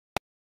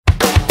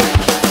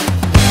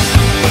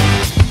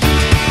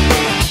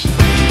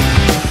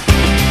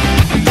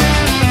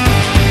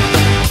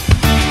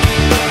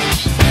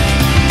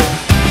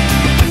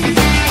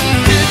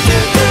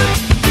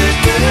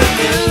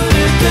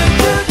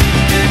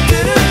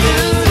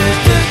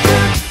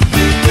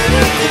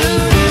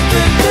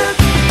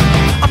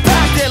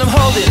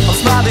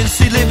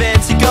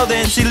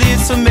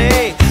lives for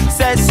me.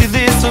 Says she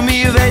lives for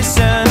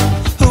motivation.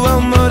 Oh,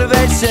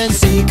 motivation.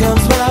 She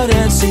comes round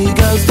and she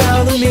goes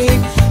down on me,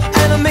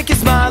 and I'll make you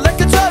smile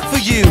like a drug for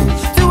you.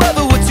 Do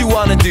ever what you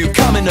wanna do,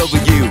 coming over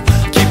you.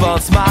 Keep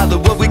on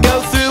smiling what we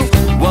go through.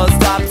 One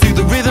stop to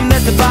the rhythm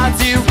that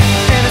defines you.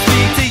 And I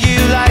speak to you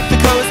like the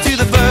chorus to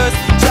the verse.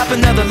 Drop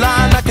another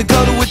line like a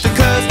coda with the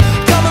curse.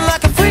 Coming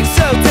like a freak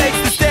show takes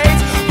the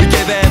stage. We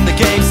give them the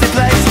games to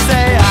play. She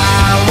say,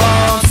 I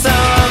want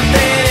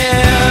something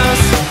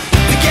else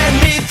to get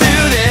me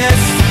through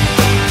this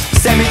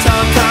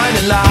semi-time kind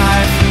of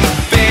life.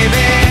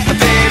 Baby,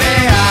 baby,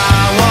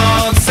 I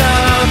want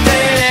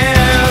something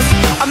else.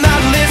 I'm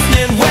not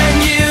listening when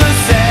you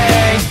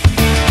say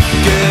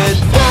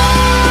goodbye.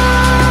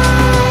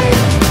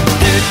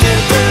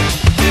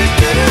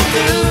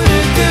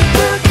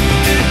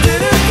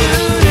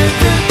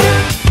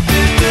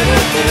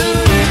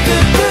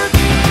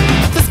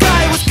 The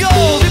sky was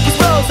gold, it was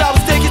rose. I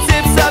was taking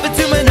sips of it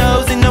to my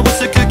nose, and I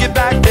wish I could get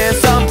back there,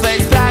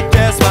 someplace back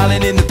there,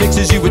 smiling in the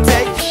pictures you would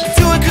take.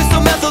 To a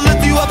crystal meth will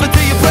lift you up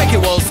until you break.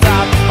 It won't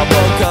stop, I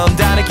won't come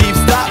down and keep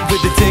stop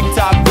with the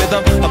tick-tock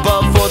rhythm. I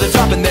bumped for the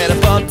drop and then I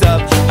bumped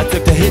up. I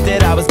took the hit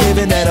that I was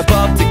given, then I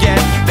bumped again,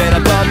 then I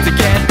bumped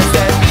again.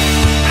 Said,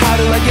 how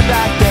do I get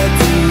back there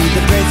to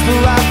the place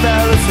where I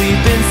fell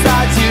asleep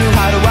inside you?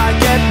 How do I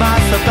get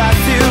myself back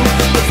to